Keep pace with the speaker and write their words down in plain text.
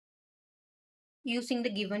Using the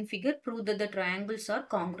given figure, prove that the triangles are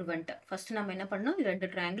congruent. First, நம்ம என்ன பண்ணோம்? ரெண்டு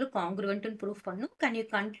triangle congruent ன்னு prove பண்ணோம். Can you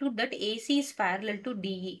conclude that AC is parallel to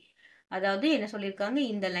DE? அதாவது என்ன சொல்லியிருக்காங்க?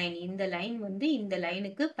 இந்த லைன் வந்து இந்த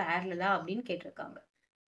லைனுக்கு parallel அப்படின்னு கேட்டிருக்காங்க.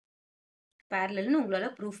 parallelனு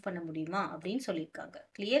உங்களால proof பண்ண முடியுமா அப்படின்னு சொல்லியிருக்காங்க.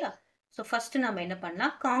 கிளியரா? ஸோ ஃபர்ஸ்ட் நம்ம என்ன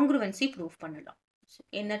பண்ணலாம்? காங்க்ருவன்சி proof பண்ணலாம்.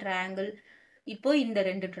 என்ன triangle? இப்போ இந்த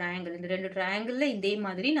ரெண்டு ட்ரையாங்கிள்ல இதே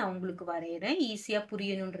மாதிரி நான் உங்களுக்கு வரையறேன் ஈஸியா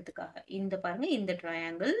புரியணுன்றதுக்காக. இந்த பாருங்க, இந்த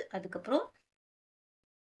ட்ரையாங்கிள், அதுக்கப்புறம்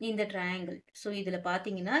இந்த ட்ரையாங்கிள். ஸோ இதுல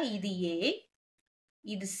பாத்தீங்கன்னா இது ஏ,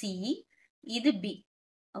 இது சி, இது பி.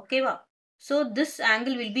 ஓகேவா? So this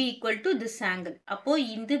angle will be equal to this angle. அப்போ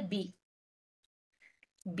இந்த B,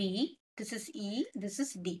 this is E, this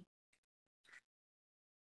is D.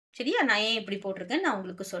 சரியா? நான் ஏன் இப்படி போட்டிருக்கேன் நான்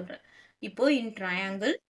உங்களுக்கு சொல்றேன். இப்போ இன்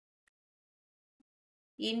ட்ரையாங்கிள்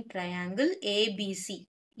ABC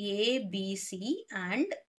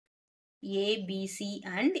and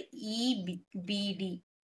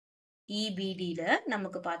EBD ல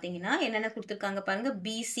நமக்கு பாத்தீங்கன்னா என்னென்ன கொடுத்திருக்காங்க பாருங்க.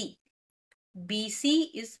 BC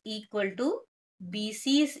is equal to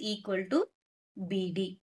BD.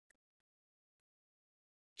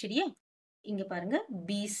 சரியா? இங்க பாருங்க,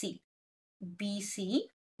 BC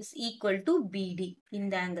is equal to BD.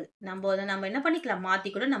 இந்த ஆங்கிள் நம்ம என்ன பண்ணிக்கலாம்?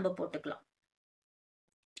 மாத்தி கூட நம்ம போட்டுக்கலாம்.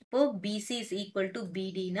 இப்போ BC is equal to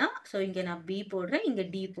BD னா, ஸோ இங்க நான் B போடுறேன், இங்க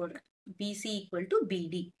D போடுறேன். BC equal to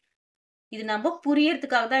BD. இது நம்ம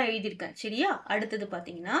புரியறதுக்காக தான் எழுதியிருக்கேன். சரியா? அடுத்தது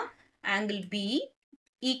பாத்தீங்கன்னா angle B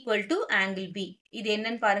equal to angle B. இது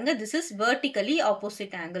என்னன்னு பாருங்க. This is vertically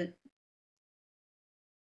opposite angle.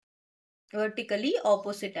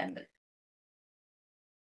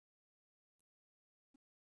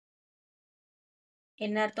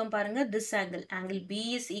 என்ன அர்த்தம் பாருங்க? This angle B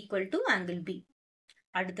is equal to angle B.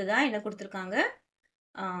 அடுத்ததா என்ன கொடுத்திருக்காங்க?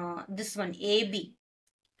 This one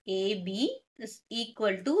AB is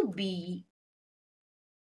equal to BE.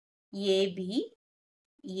 AB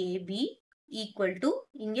equal to,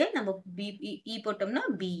 இங்க நம்ம E போட்டோம்னா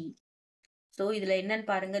BE. So இதுல என்னன்னு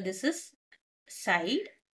பாருங்க, this is side,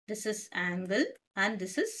 this is angle and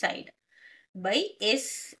this is side by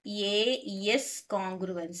SAS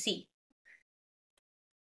congruency.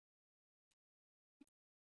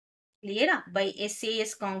 Clear? By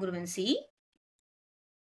SAS congruency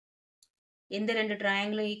எந்த ரெண்டு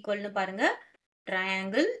triangle equal னு பாருங்க.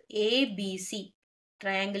 Triangle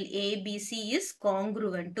ABC is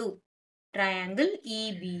congruent to triangle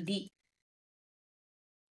EBD.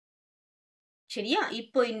 சரியா?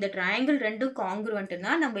 இப்போ இந்த triangle ரெண்டும்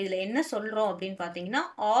congruentனா நம்ம இதுல என்ன சொல்றோம் அப்படின்னு பாத்தீங்கன்னா,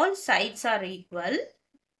 all sides are equal.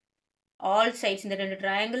 இந்த ரெண்டு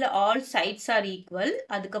triangle all sides are equal.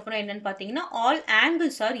 அதுக்கப்புறம் என்னன்னு பாத்தீங்கன்னா all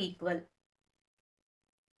angles are equal.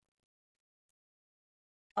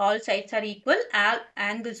 All sides are equal, all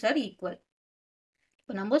angles are equal.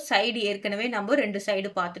 இப்போ நம்ம சைடு ஏற்கனவே நம்ம ரெண்டு சைடு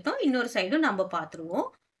பார்த்துட்டோம், இன்னொரு சைடும் நம்ம பார்த்துருவோம்.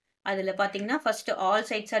 அதுல பாத்தீங்கன்னா first all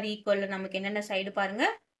sides are equal. நமக்கு என்னென்ன சைடு பாருங்க.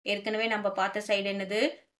 ஏற்கனவே நம்ம பார்த்த சைடு என்னது?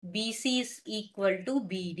 BC is equal to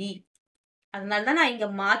BD. அதனால தான் நான் இங்க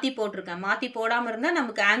மாத்தி போட்டிருக்கேன். மாத்தி போடாம இருந்தா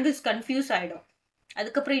நமக்கு ஆங்கிள்ஸ் கன்ஃபியூஸ் ஆயிடும்.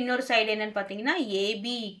 அதுக்கப்புறம் இன்னொரு சைடு என்னன்னு பாத்தீங்கன்னா AB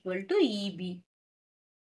equal to EB.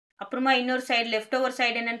 அப்புறமா இன்னொரு சைடு லெஃப்ட் ஓவர்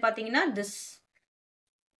சைடு என்னன்னு பாத்தீங்கன்னா this.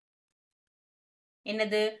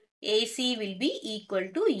 என்னது? AC will be equal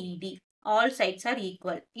to ED. All sides are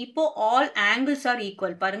equal. இப்போ all angles are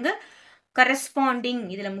equal. பாருங்க, corresponding.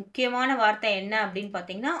 இதுல முக்கியமான வார்த்தை என்ன அப்படின்னு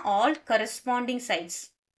பாத்தீங்கன்னா all corresponding sides.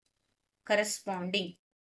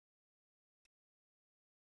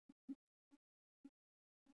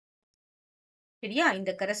 சரியா?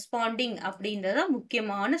 இந்த corresponding அப்படின்றத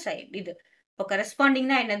முக்கியமான சைடு இது. இப்போ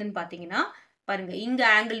correspondingனா என்னதுன்னு பாத்தீங்கன்னா பாருங்க, இங்க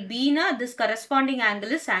angle B னா this corresponding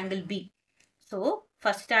angle is angle B. So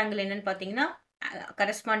first angle என்னன்னு பாத்தீங்கன்னா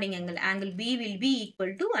corresponding angle B will be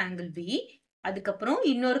equal to angle B. அதுக்கப்புறம்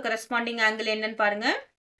இன்னொரு corresponding angle என்னன்னு பாருங்க,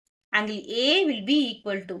 angle A will be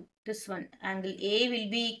equal to this one. Angle A will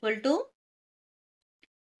be equal to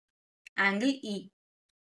angle E.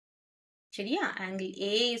 சரியா? angle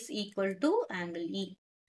A is equal to angle E.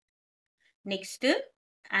 Next,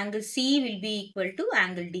 angle C will be equal to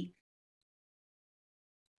angle D.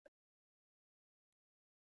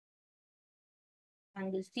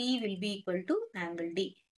 Angle C will be equal to angle D.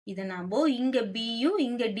 இதை நாம இங்க Bயும்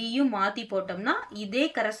இங்க Dயும் மாத்தி போட்டோம்னா இதே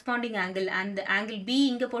corresponding angle. அந்த angle B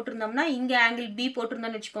இங்க போட்டிருந்தோம்னா இங்க angle B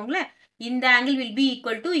போட்டிருந்தோம்னு வச்சுக்கோங்களேன், இந்த angle will be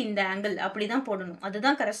equal to இந்த angle. அப்படிதான் போடணும்.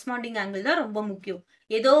 அதுதான் corresponding angle தான் ரொம்ப முக்கியம்.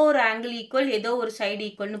 ஏதோ ஒரு angle equal, ஏதோ ஒரு side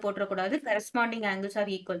equalனு போட்டுறக்கூடாது. corresponding angles are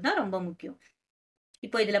equal தான் ரொம்ப முக்கியம்.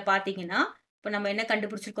 இப்போ இதுல பாத்தீங்கன்னா இப்போ நம்ம என்ன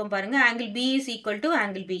கண்டுபிடிச்சிருக்கோம் பாருங்க, angle B is equal to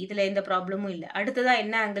angle B. இதுல எந்த ப்ராப்ளமும் இல்லை. அடுத்ததா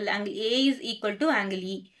என்ன angle? angle A is equal to angle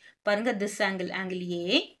E. பாருங்க this angle A,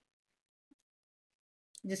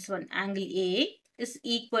 this one angle A is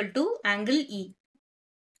equal to angle E,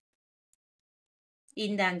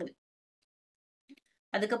 இந்த angle.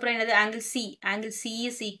 அதுக்கப்புறம் என்னது angle C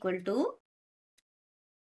is equal to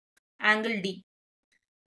angle D.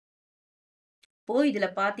 இப்போ இதுல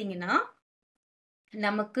பாத்தீங்கன்னா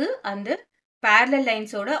நமக்கு அந்த parallel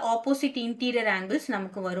lines ஓட opposite interior angles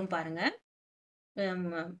நமக்கு வரும் பாருங்க.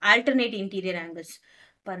 alternate interior angles.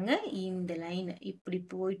 பாருங்க இந்த லைன் இப்படி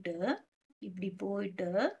போயிட்டு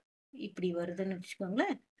இப்படி வருதுன்னு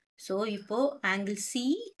வச்சுக்கோங்களேன். ஸோ இப்போ angle C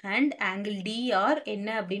and angle D are என்ன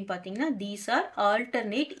அப்படின்னு பார்த்தீங்கன்னா these are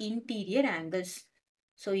alternate interior angles.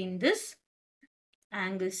 So in this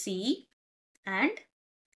angle C and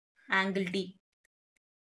angle D.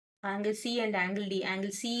 Angle C and angle D.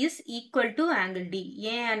 Angle C is equal to angle D.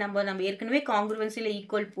 ஏன் நம்ம ஏற்கனவே congruencyல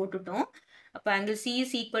equal போட்டுட்டோம். அப்போ angle C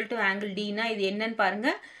is equal to angle D னா இது என்னன்னு பாருங்க.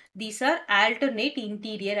 These are alternate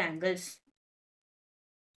interior angles.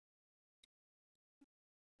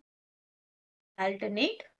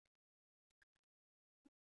 Alternate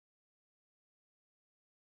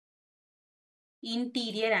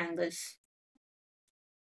interior angles.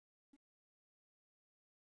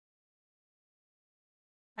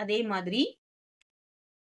 அதே மாதிரி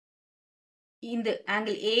இந்த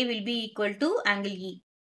angle A will be equal to angle E.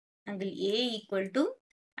 Angle A equal to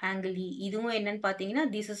angle E. இதுவும் என்னன்னு பார்த்தீங்கன்னா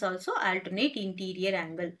this is also alternate interior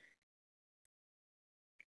angle.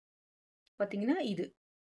 பார்த்தீங்கன்னா இது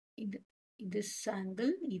this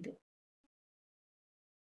angle இது.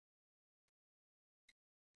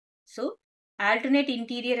 So alternate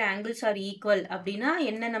interior angles are equal அப்படின்னா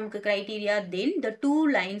என்ன நமக்கு criteria? Then the two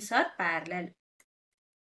lines are parallel.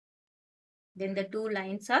 Then the two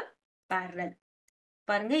lines are parallel.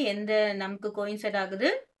 பாருங்க எந்த நமக்கு coincide ஆகுது?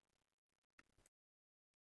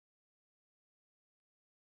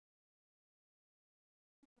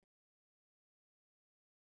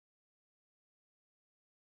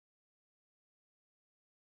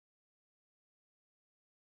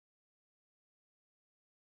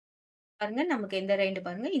 பாருங்க நமக்கு எந்த ரைண்ட்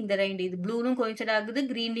பாருங்க இந்த ரைண்ட் இது ப்ளூனும் கோயின்சைட் ஆகுது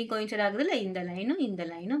கிரீன்லயும் கோயின்சைட் ஆகுது இல்ல இந்த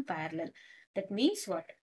லைனும் parallel. That means what?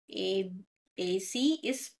 AC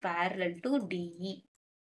is parallel to DE.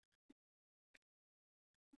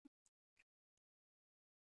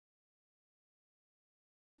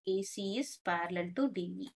 AC is parallel to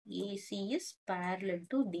DE. AC is parallel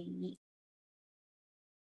to DE.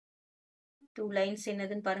 Two lines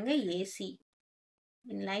என்னதுன்னு பாருங்க AC.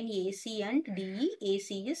 In line AC and DE, AC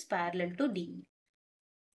is parallel to DE.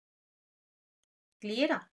 Clear?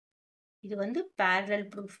 இது வந்து parallel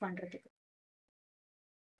proof பண்றதுக்கு.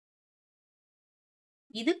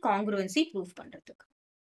 இது congruency proof பண்றதுக்கு.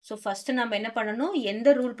 So first நம்ம என்ன பண்ணணும்? எந்த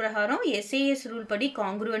ரூல் பிரகாரம் SAS ரூல் படி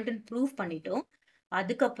congruent proof பண்ணிட்டோம்.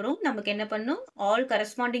 அதுக்கப்புறம் நமக்கு என்ன பண்ணணும்? All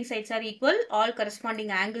corresponding sides are equal, all corresponding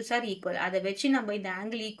angles are equal. அதை வச்சு நம்ம இந்த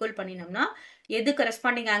angle equal பண்ணினோம்னா எது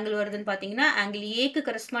corresponding angle வருதுன்னு பார்த்தீங்கன்னா angle Aக்கு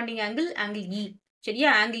corresponding angle angle E.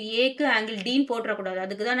 சரியா? angle Aக்கு angle Dன்னு போட்டுறக்கூடாது.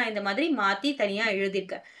 அதுக்கு தான் நான் இந்த மாதிரி மாற்றி தனியாக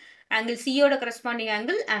எழுதியிருக்கேன். angle Cயோட corresponding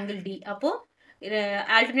angle angle D. அப்போ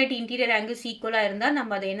alternate interior angles equal இருந்தால்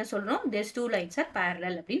நம்ம அதை என்ன சொல்றோம்? These two lines are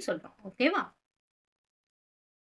parallel அப்படின்னு சொல்றோம். ஓகேவா?